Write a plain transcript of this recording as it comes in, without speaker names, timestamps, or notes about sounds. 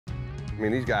I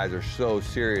mean, these guys are so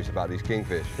serious about these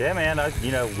kingfish. Yeah, man.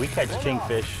 You know, we catch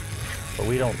kingfish, but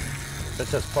we don't.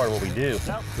 That's just part of what we do.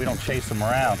 Nope. We don't chase them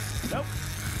around. Nope.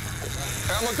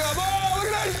 I'm gonna come. Oh,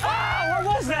 look at that! Oh,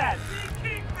 what was that?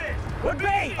 Kingfish. What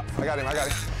bait? I got him. I got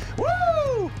him.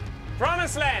 Woo!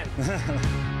 Promised land.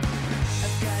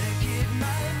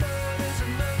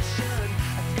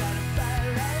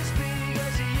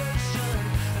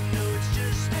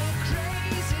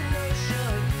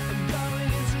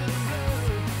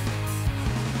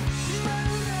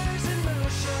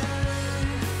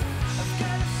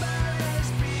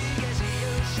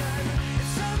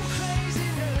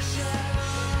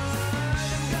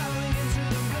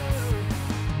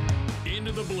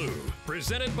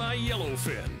 Presented by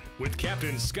Yellowfin with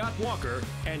Captain Scott Walker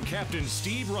and Captain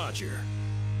Steve Rodger.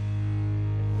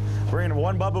 Bringing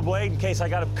one bubba blade in case I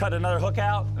got to cut another hook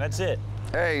out, and that's it.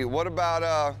 Hey, what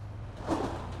about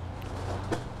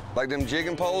like them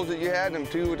jigging poles that you had, them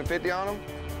 2 with the 50 on them?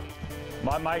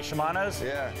 My Shimano's?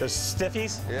 Yeah. The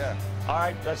stiffies? Yeah. All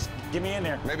right, let's get me in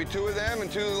there. Maybe 2 of them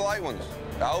and 2 of the light ones.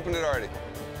 I opened it already.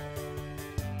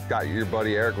 Scott, your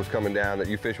buddy Arik was coming down that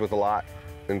you fish with a lot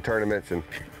in tournaments, and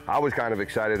I was kind of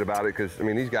excited about it because, I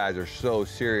mean, these guys are so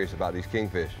serious about these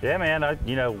kingfish. Yeah, man,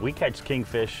 you know, we catch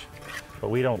kingfish, but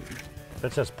we don't,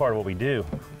 that's just part of what we do.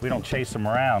 We don't chase them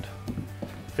around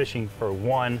fishing for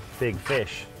one big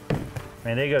fish.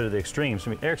 Man, they go to the extremes.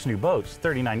 I mean, Arik's new boat's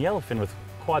 39 yellowfin with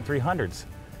quad 300s. It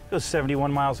goes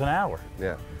 71 miles an hour.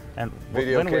 Yeah. And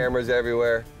video cameras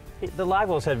everywhere. The live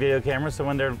wells had video cameras, so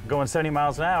when they're going 70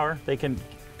 miles an hour, they don't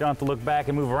have to look back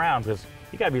and move around because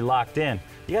you got to be locked in.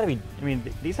 You got to be, I mean,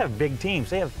 these have big teams.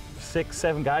 They have 6,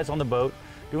 7 guys on the boat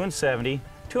doing 70,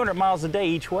 200 miles a day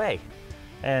each way.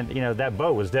 And, you know, that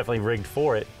boat was definitely rigged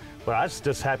for it. But I was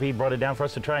just happy he brought it down for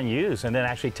us to try and use and then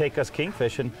actually take us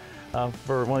kingfishing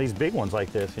for one of these big ones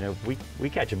like this. You know, we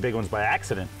catch big ones by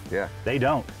accident. Yeah. They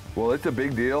don't. Well, it's a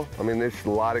big deal. I mean, there's a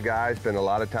lot of guys spend a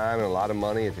lot of time and a lot of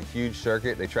money. It's a huge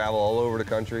circuit. They travel all over the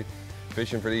country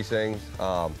fishing for these things.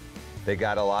 They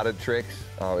got a lot of tricks.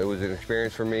 It was an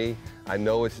experience for me. I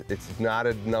know it's not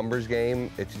a numbers game.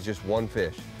 It's just one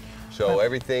fish. So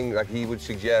everything, like he would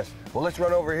suggest, well, let's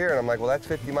run over here. And I'm like, well, that's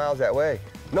 50 miles that way.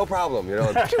 No problem, you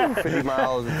know, 50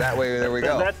 miles that way, there we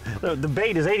go. The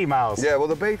bait is 80 miles. Yeah, well,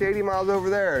 the bait's 80 miles over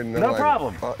there. And no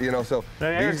problem. You know, so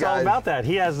Arik's these guys, all about that.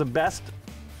 He has the best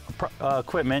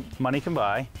equipment money can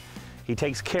buy. He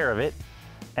takes care of it.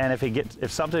 And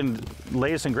if something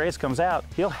latest and greatest comes out,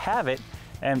 he'll have it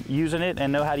and using it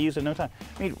and know how to use it in no time.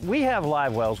 I mean, we have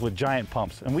live wells with giant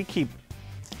pumps, and we keep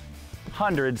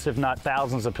hundreds, if not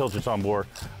thousands, of pilchards on board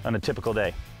on a typical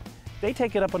day. They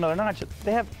take it up another notch.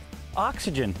 They have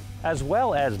oxygen as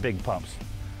well as big pumps.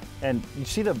 And you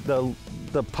see the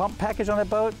pump package on that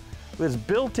boat? It was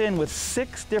built in with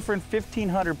 6 different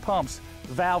 1,500 pumps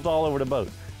valved all over the boat.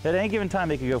 At any given time,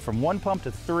 they could go from 1 pump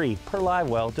to 3 per live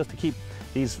well just to keep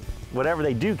these, whatever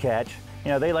they do catch. You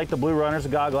know, they like the blue runners, the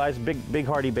goggle eyes, big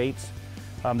hardy baits.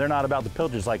 They're not about the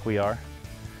pilchards like we are.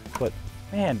 But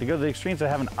man, to go to the extremes of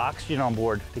having oxygen on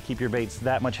board to keep your baits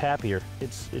that much happier,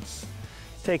 it's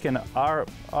taken our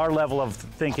level of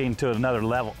thinking to another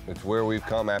level. It's where we've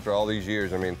come after all these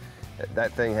years. I mean,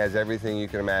 that thing has everything you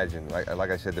can imagine.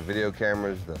 Like I said, the video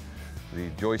cameras, the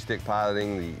joystick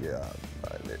piloting,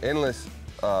 the endless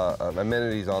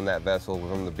amenities on that vessel,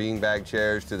 from the beanbag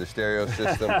chairs to the stereo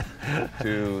system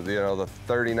to the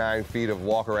 39 feet of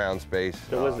walk-around space.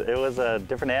 It was a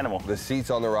different animal. The seats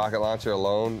on the rocket launcher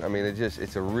alone, I mean,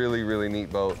 it's a really, really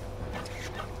neat boat.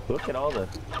 Look at all the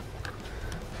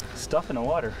stuff in the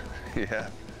water. Yeah.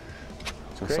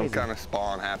 It's crazy. Some kind of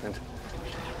spawn happened.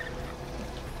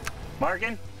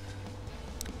 Marking?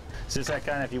 Is this that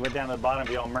kind of, if you went down to the bottom,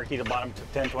 it'd be all murky, the bottom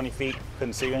 10, 20 feet,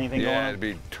 couldn't see anything going on? Yeah, it'd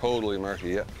be totally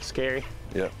murky, yeah. Scary?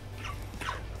 Yeah.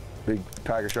 Big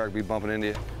tiger shark be bumping into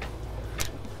you.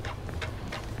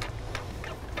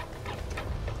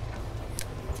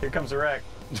 Here comes the wreck.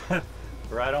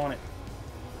 Right on it.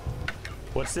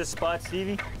 What's this spot,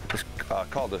 Stevie? It's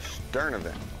called the stern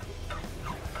event.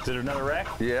 Is it another wreck?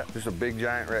 Yeah, just a big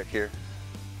giant wreck here.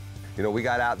 You know, we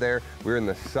got out there, we were in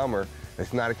the summer.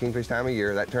 It's not a kingfish time of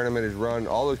year. That tournament is run,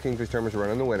 all those kingfish tournaments are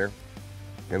run in the winter.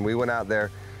 And we went out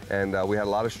there and we had a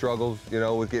lot of struggles, you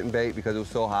know, with getting bait because it was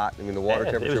so hot. I mean, the water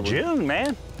temperature it was June,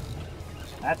 man.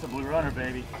 That's a blue runner,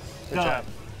 baby. Good job.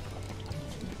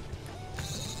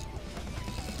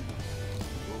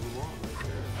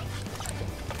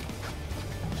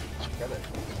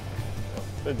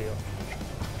 Good deal.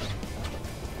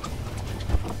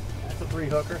 That's a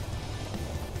 3-hooker.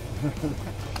 Good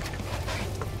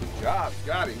job,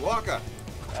 Scotty. Walker.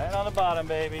 Right on the bottom,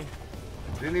 baby.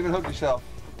 Didn't even hook yourself.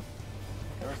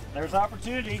 There's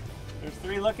opportunity. There's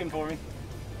 3 looking for me.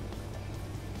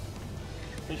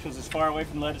 Fish was as far away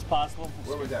from the lead as possible.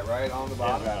 Where was that, right on the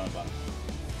bottom? Yeah, right on the bottom.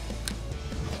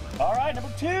 All right,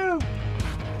 number 2.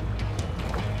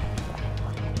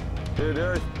 Dude,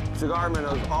 there's cigar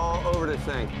minnows all over this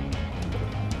thing.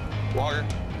 Walker.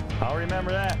 I'll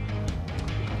remember that.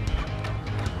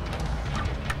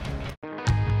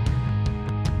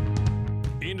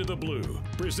 Into the Blue,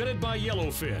 presented by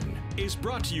Yellowfin, is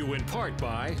brought to you in part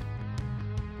by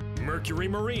Mercury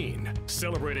Marine,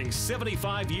 celebrating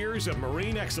 75 years of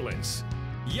marine excellence.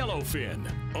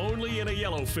 Yellowfin, only in a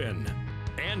Yellowfin.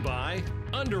 And by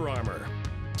Under Armour,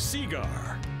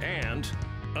 Seagar, and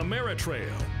Ameritrail.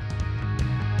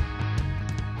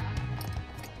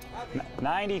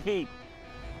 90 feet.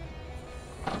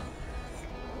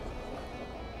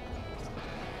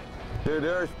 Dude,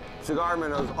 there's cigar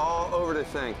minnows all over this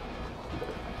thing.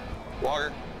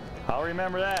 Walker. I'll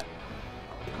remember that.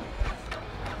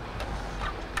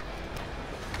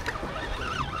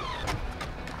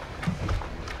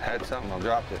 Had something, I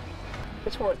dropped it.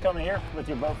 It's worth coming here with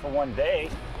your boat for one day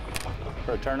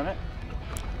for a tournament.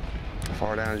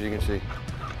 Far down as you can see.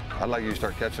 I'd like you to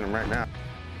start catching them right now.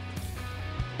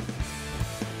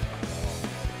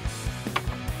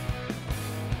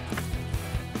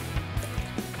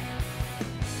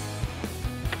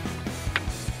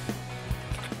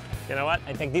 You know what?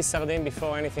 I take this sardine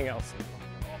before anything else.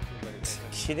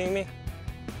 Kidding me?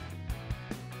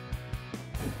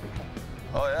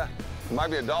 Oh yeah, it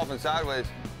might be a dolphin sideways.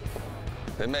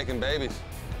 They're making babies.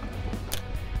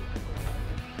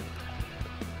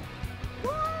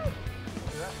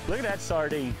 Look at that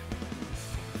sardine.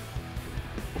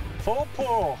 Full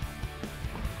pull.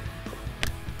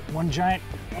 One giant,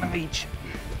 one of each.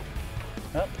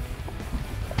 Oh.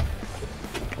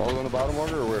 All on the bottom,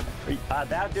 Walker, or where?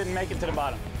 That didn't make it to the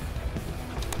bottom.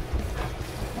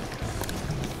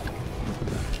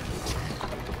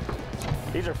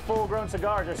 These are full-grown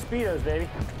cigars. They're Speedos, baby.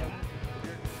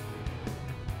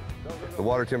 The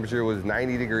water temperature was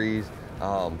 90 degrees.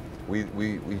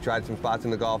 We tried some spots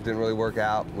in the Gulf, didn't really work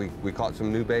out. We caught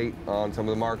some new bait on some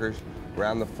of the markers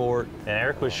around the fort. And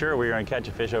Eric was sure we were going to catch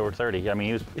a fish over 30. I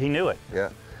mean, he knew it. Yeah.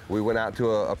 We went out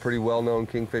to a pretty well-known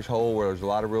Kingfish hole where there's a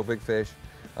lot of real big fish.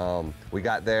 We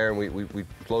got there and we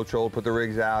flow trolled, put the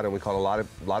rigs out, and we caught a lot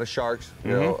of sharks.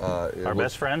 You know, Our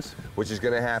best friends. Which is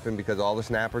going to happen because all the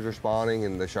snappers are spawning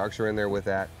and the sharks are in there with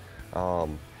that. Yeah,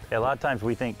 a lot of times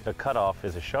we think a cutoff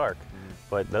is a shark,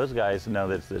 but those guys know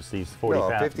that it's these 40-pound.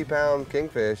 No, a 50-pound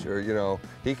kingfish, or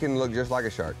he can look just like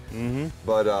a shark.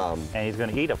 But and he's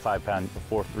going to eat a 5-pound,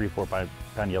 3-4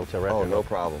 pound yellowtail redfish. oh, no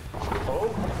problem.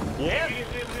 Oh, yeah.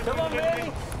 Come on,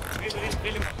 baby.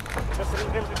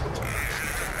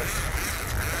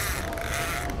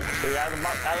 Are you out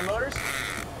of the motors?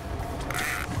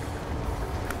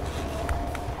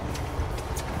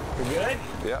 We good?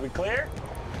 Yeah. We clear?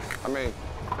 I mean,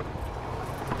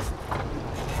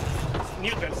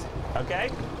 Newtons. Okay.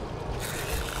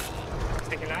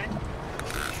 Sticky line.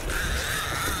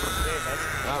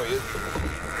 oh, you.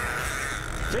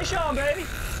 Fish on, baby.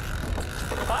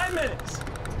 5 minutes.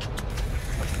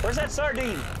 Where's that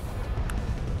sardine?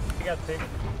 You got the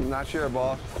I'm not sure,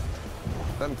 boss.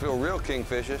 Doesn't feel real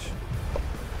kingfishish.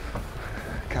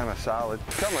 Kind of solid.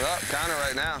 Coming up, kind of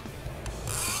right now.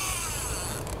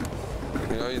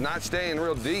 He's not staying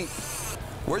real deep.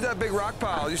 Where's that big rock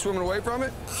pile? Are you swimming away from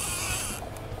it?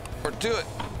 Or to it?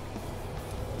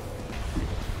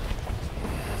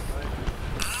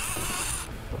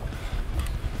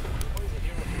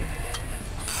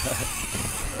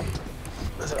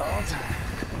 Is it on?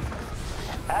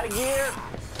 Out of gear.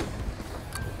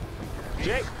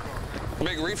 Jake.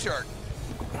 Big reef shark.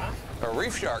 Huh? A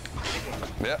reef shark.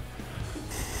 Yeah.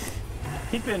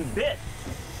 He's been bit.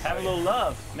 Having a little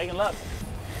love, making love.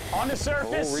 On the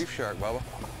surface. Oh, reef shark, Bubba.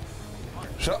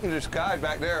 Something just skied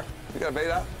back there. You got a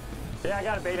bait out? Yeah, I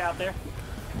got a bait out there.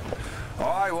 All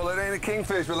right, well, it ain't a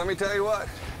kingfish, but let me tell you what.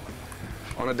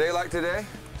 On a day like today,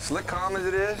 slick calm as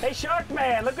it is. Hey, Shark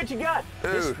Man, look what you got.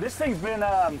 This thing's been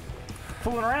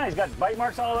fooling around. He's got bite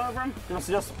marks all over him.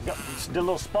 Just did a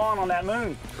little spawn on that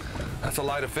moon. That's a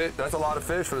lot of fish. That's a lot of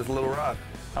fish for this little rod.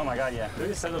 Oh my God, yeah. Look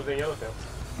at some of the yellowtails.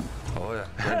 Oh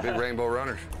yeah, big rainbow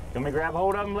runners. You want me to grab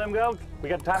hold of him, let him go? We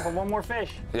got time for one more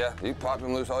fish. Yeah, you can pop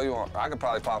him loose all you want. I could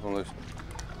probably pop him loose.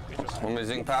 Want me to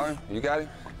zing power him? You got him?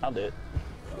 I'll do it.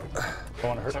 Don't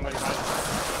want to hurt somebody.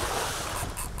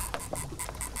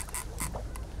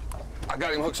 I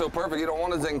got him hooked so perfect, you don't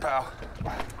want to zing pow.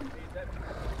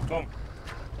 Boom.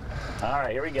 All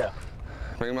right, here we go.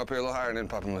 Bring him up here a little higher and then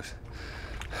pop him loose.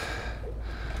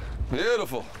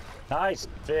 Beautiful. Nice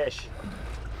fish.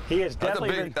 He is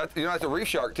definitely you know, that's a reef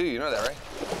shark too. You know that, right?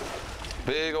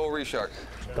 Big old reef shark.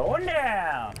 going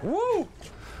down. Woo!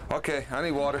 Okay, I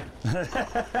need water.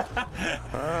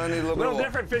 I need a little bit of water.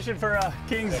 Different fishing for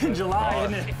Kings in July,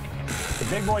 isn't it? The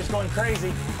big boy's going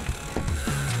crazy.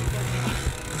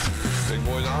 Big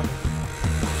boy's on.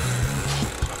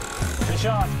 Fish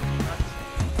on.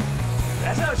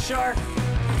 That's no shark.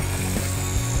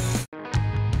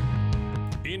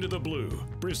 Into the Blue,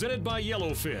 presented by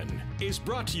Yellowfin, is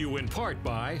brought to you in part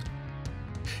by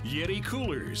Yeti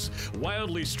Coolers,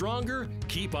 wildly stronger,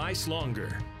 keep ice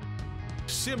longer.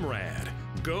 Simrad,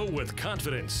 go with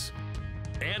confidence.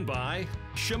 And by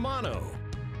Shimano,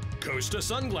 Costa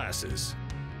Sunglasses,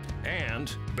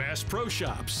 and Bass Pro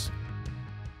Shops.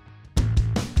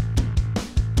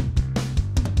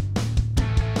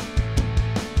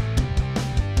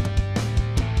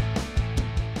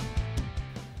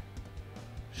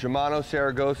 Shimano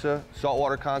Saragossa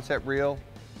saltwater concept reel.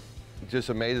 It just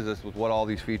amazes us with what all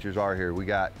these features are here. We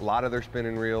got a lot of their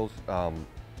spinning reels.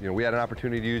 You know, we had an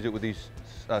opportunity to use it with these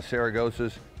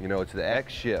Saragossas. You know, it's the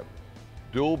X ship.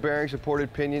 Dual bearing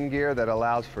supported pinion gear that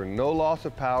allows for no loss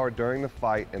of power during the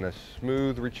fight and a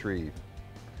smooth retrieve.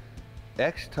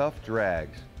 X Tough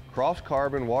drags. Cross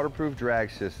carbon waterproof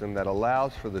drag system that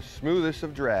allows for the smoothest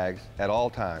of drags at all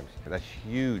times. That's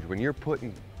huge. When you're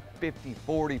putting 50,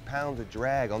 40 pounds of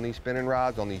drag on these spinning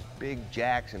rods, on these big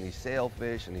jacks and these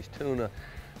sailfish and these tuna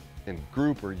and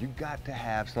grouper, you got to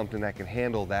have something that can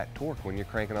handle that torque when you're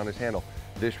cranking on this handle.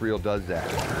 This reel does that.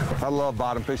 I love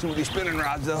bottom fishing with these spinning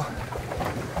rods though.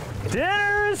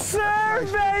 Dinner is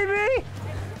served, baby!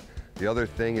 The other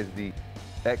thing is the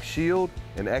X Shield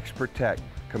and X Protect,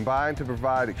 combined to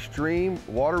provide extreme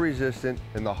water resistant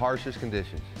in the harshest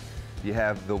conditions. You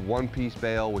have the one-piece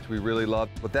bail, which we really love.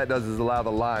 What that does is allow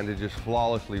the line to just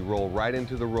flawlessly roll right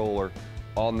into the roller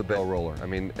on the bail roller. I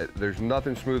mean, there's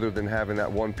nothing smoother than having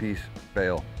that one-piece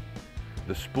bail.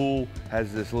 The spool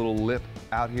has this little lip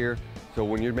out here, so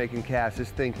when you're making casts, this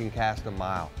thing can cast a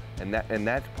mile. And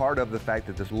that's part of the fact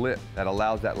that this lip that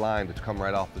allows that line to come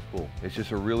right off the spool. It's just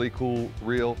a really cool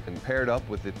reel, and paired up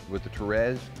with the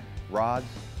Therese rods,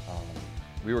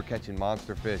 we were catching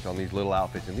monster fish on these little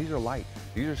outfits, and these are light.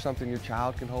 These are something your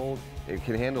child can hold, it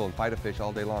can handle and fight a fish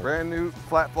all day long. Brand new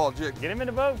flat fall jig. Get him in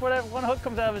the boat before that one hook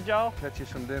comes out of his jaw. Catch you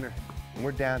some dinner. And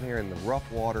we're down here in the rough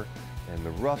water and the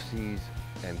rough seas,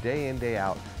 and day in, day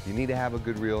out, you need to have a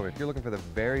good reel, and if you're looking for the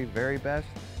very, very best,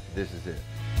 this is it.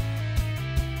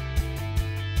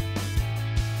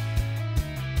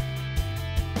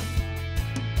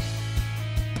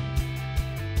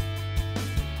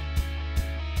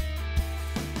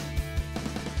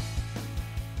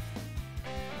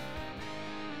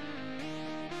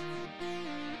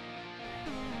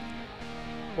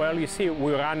 Well, you see,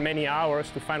 we ran many hours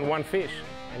to find one fish,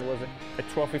 and it was a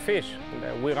trophy fish.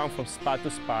 And we ran from spot to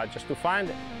spot just to find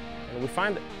it, and we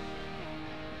find it.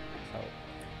 So,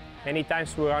 many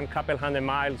times we run a couple hundred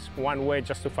miles one way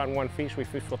just to find one fish. We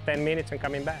fish for 10 minutes and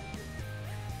coming back.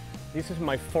 This is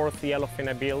my fourth yellowfin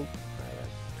I built,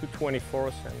 2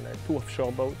 24s and 2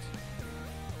 offshore boats.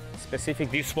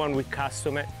 Specific, this one we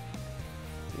custom it.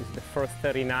 It's the first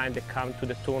 39 that come to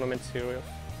the tournament series.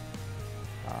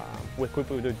 We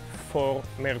equip it with 4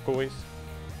 Mercuries,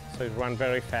 so it runs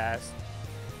very fast.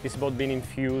 This boat been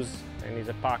infused and is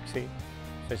epoxy,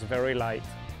 so it's very light,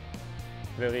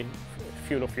 very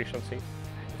fuel efficiency.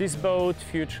 This boat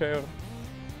future,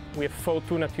 we have 4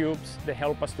 tuna tubes that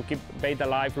help us to keep bait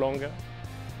alive longer,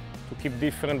 to keep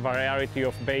different variety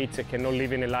of baits that cannot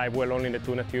live in a live well only in the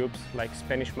tuna tubes, like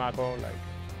Spanish mackerel,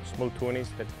 like small tunis,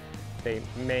 that they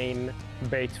main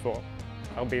baits for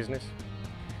our business.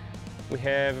 We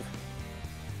have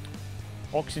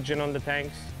oxygen on the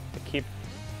tanks to keep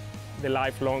the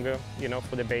life longer, you know,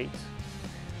 for the baits.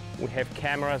 We have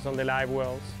cameras on the live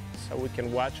wells, so we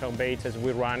can watch our baits as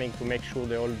we're running to make sure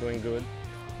they're all doing good.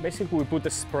 Basically, we put a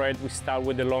spread. We start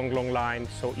with the long line,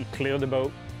 so it clears the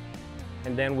boat.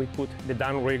 And then we put the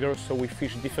downrigger, so we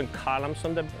fish different columns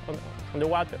on the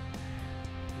water.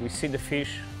 We see the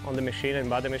fish on the machine and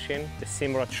by the machine. The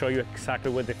sim rod show you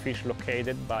exactly where the fish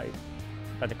located by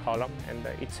the column, and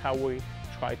it's how we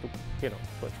try to, you know,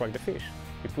 to attract the fish.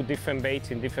 We put different baits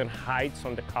in different heights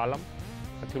on the column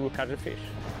until we catch the fish.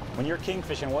 When you're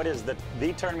kingfishing, what is the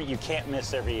tournament you can't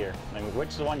miss every year? I mean, which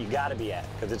is the one you got to be at?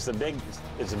 Because it's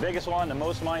the biggest one, the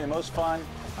most money, the most fun.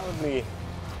 Probably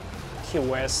Key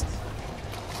West.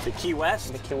 The Key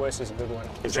West? The Key West is a good one.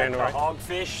 Is that the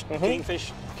hogfish,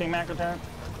 kingfish, king mackerel tournament?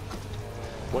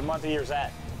 What month of the year is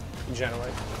that?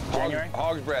 January. January?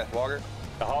 Hog's breath, Walker.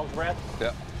 The hog's breath?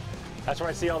 Yep. That's where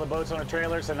I see all the boats on the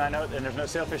trailers, and I know, and there's no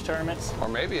sailfish tournaments. Or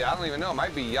maybe, I don't even know, it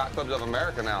might be Yacht Clubs of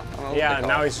America now. I don't know Yeah,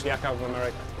 now it's Yacht Club of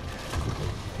America.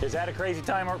 Is that a crazy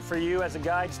time for you as a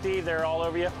guide, Steve? They're all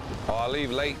over you? Oh, I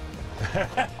leave late.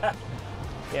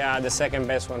 Yeah, the second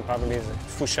best one probably is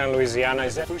Fouchon, Louisiana.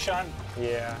 Is that Fouchon?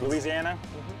 Yeah. Louisiana?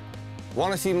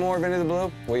 Want to see more of Into the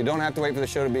Blue? Well, you don't have to wait for the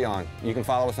show to be on. You can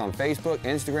follow us on Facebook,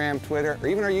 Instagram, Twitter, or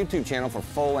even our YouTube channel for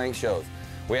full-length shows.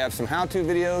 We have some how-to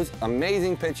videos,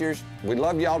 amazing pictures. We'd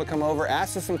love y'all to come over,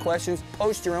 ask us some questions,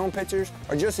 post your own pictures,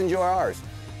 or just enjoy ours.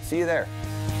 See you there.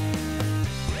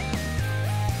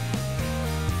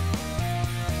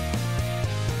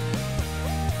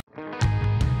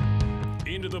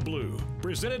 Into the Blue,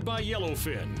 presented by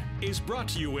Yellowfin, is brought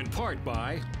to you in part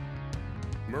by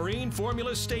Marine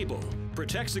Formula Stable,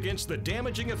 protects against the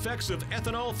damaging effects of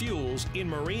ethanol fuels in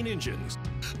marine engines.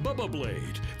 Bubba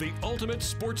Blade, the ultimate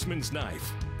sportsman's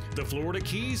knife. The Florida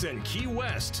Keys and Key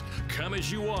West, come as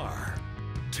you are.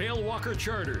 Tailwalker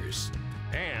Charters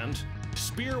and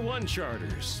Spear One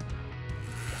Charters.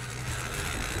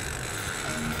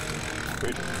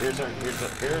 Here's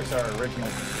our original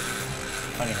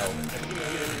honey hole.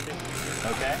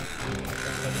 Okay?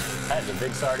 That is a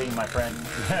big sardine, my friend.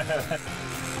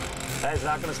 That is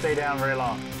not going to stay down very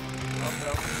long.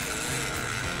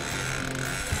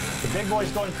 The big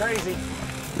boy's going crazy.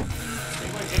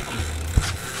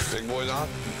 Big boys on?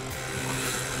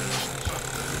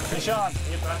 Fish on.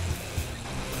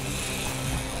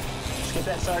 Just get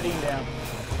that sardine down.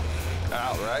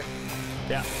 Out, right?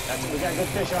 Yeah, we got good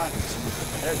fish on.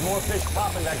 There's more fish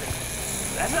popping back there.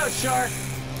 That's no shark.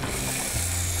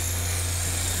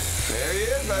 There he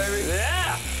is, baby.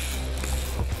 Yeah.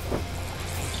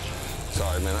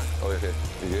 Sorry, man. Oh, okay.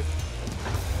 You good?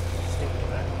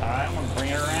 All right, I'm gonna bring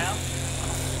it around.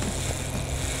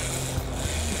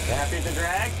 You happy with the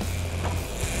drag?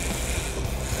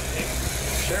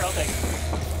 Sure, I'll take it.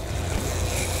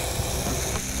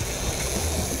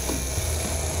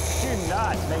 Do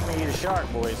not make me eat a shark,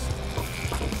 boys.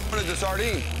 What is the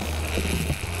sardine?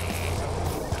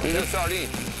 Here's a sardine.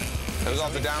 It was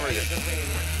off the downrigger.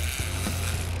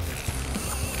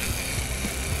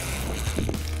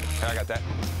 I got that.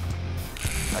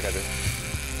 I got this.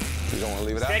 You don't want to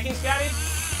leave it out? Taking, Scotty?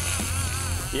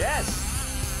 Yes.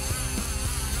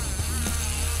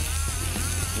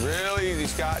 Real easy,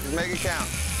 Scott. Just make it count.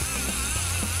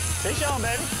 Fish on,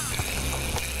 baby.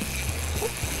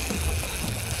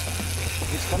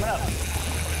 He's coming up.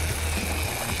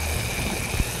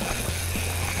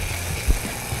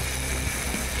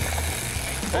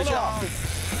 Fish on.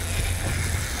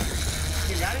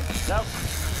 You got it? Nope.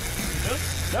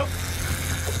 Nope.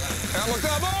 And I looked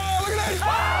up. Oh, look at that.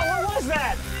 Oh, what was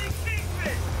that?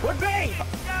 What bait?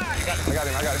 I got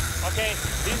him. Okay,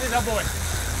 this is a boy.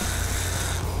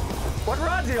 What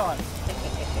rod's he on?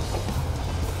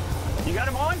 You got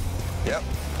him on? Yep.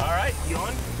 All right. You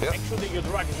on? Yep. Make sure that your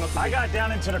drag is not too I big. got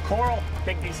down into the coral.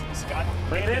 Take this, Scott.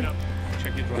 Bring it in. up.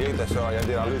 Check your He drag. ate that. Sorry, I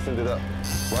did. I loosened it up.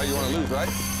 Well, you want to lose, right?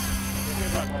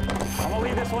 I'm gonna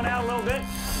leave this one out a little bit.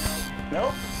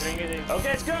 Nope. Bring it in. Okay,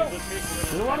 let's go.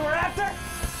 This is the one we're after.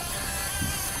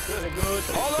 Good, good.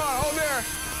 Hold on. Hold there.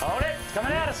 Hold it. It's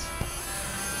coming at us.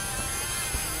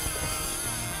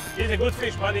 He's a good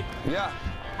fish, buddy. Yeah.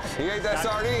 He ate that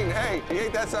sardine. Hey, he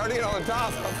ate that sardine on the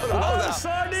top. I put them both Oh, out.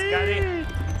 sardine! Scotty.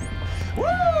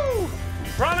 Woo!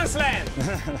 Promised land.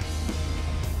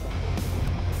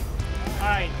 All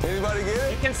right. Anybody get You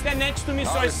it? can stand next to me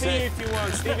so Oh, I it's see sick. you if you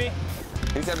want, Stevie.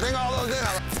 He said, bring all those in.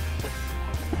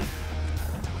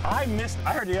 I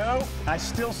heard the O. I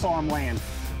still saw him land.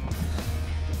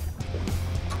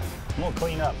 I'm gonna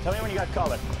clean up. Tell me when you got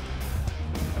color.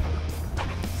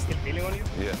 Still feeling on you?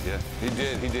 Yeah. He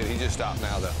did. He just stopped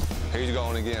now, though. He's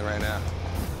going again right now.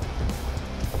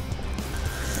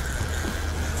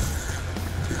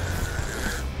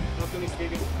 Not to me,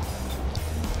 Stevie.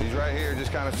 He's right here,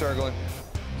 just kind of circling.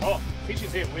 Oh, fish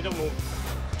is here. We don't move.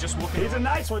 Just walk He's a in.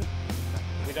 nice one.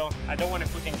 I don't want to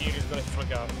put in gear. He's going to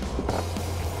strike out.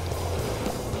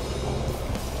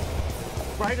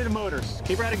 Right to the motors.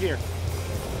 Keep her out of gear.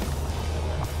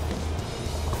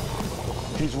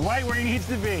 He's right where he needs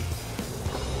to be.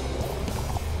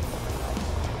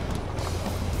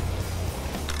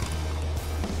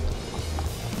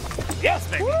 Yes,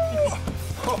 baby.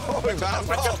 Oh, he bounced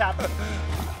Watch your off. tap. Oh,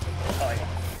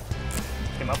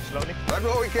 yeah. Came up slowly. That's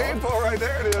what we came for right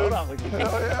there, dude. Hold on.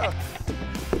 Hell yeah.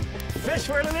 Fish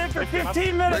whirling in for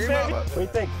 15 minutes, Bring him baby. up. What do you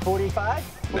think? 45?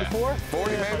 44?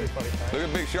 40 maybe? Look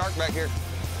at big shark back here.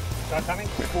 Start coming.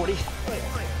 40.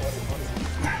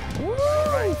 Woo!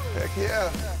 Heck yeah.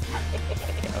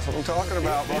 That's what I'm talking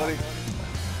about, buddy.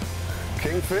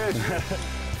 Kingfish.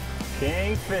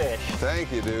 Kingfish.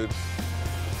 Thank you, dude.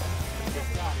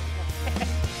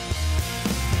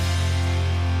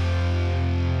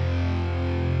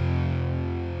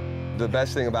 The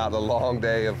best thing about the long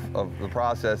day of the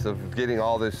process of getting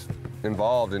all this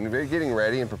involved and getting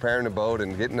ready and preparing the boat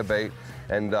and getting the bait,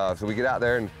 and so we get out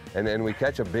there and then we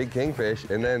catch a big kingfish,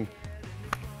 and then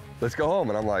let's go home.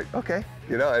 And I'm like, okay,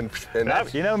 you know, and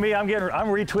that's, you know me, I'm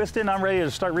retwisting, I'm ready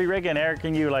to start re-rigging. Eric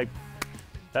and you, like,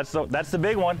 that's the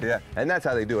big one. yeah, and that's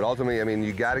how they do it. Ultimately, I mean,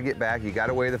 you got to get back, you got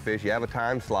to weigh the fish, you have a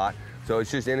time slot, so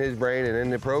it's just in his brain and in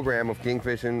the program of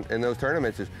Kingfish and those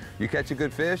tournaments is you catch a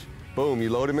good fish, boom, you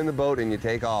load him in the boat and you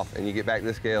take off and you get back to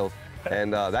the scales.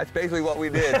 And that's basically what we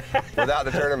did without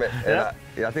the tournament. And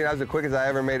Yep. I think that was the quickest I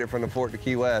ever made it from the port to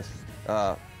Key West,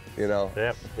 you know.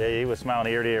 Yep, yeah, he was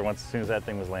smiling ear to ear as soon as that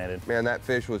thing was landed. Man, that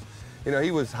fish was, you know,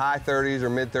 he was high 30s or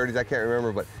mid 30s, I can't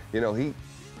remember, but, you know, he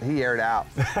aired out.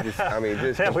 Just, I mean,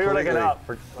 just Yeah, we were looking up.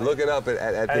 looking up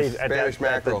at this Spanish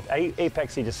mackerel. At the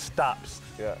apex, he just stops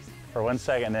Yeah. for 1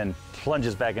 second and then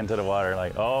plunges back into the water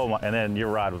like, oh my, and then your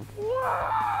rod was,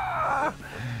 wah!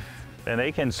 And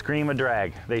they can scream a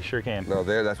drag. They sure can. No,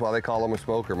 that's why they call them a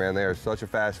smoker, man. They are such a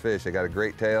fast fish. They got a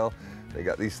great tail. They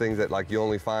got these things that like you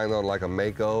only find on like a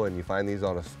mako, and you find these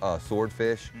on a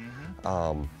swordfish.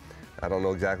 I don't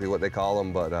know exactly what they call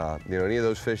them, but you know, any of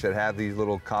those fish that have these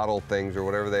little caudal things or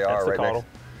whatever they are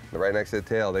right next to the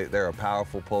tail, they're a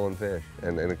powerful pulling fish.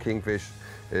 And a kingfish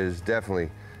is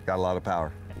definitely got a lot of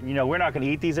power. You know, we're not going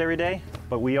to eat these every day,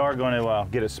 but we are going to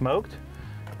get it smoked,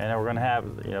 and then we're going to have,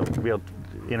 you know, be able to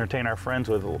entertain our friends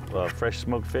with fresh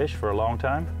smoked fish for a long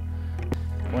time.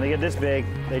 When they get this big,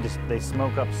 they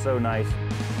smoke up so nice.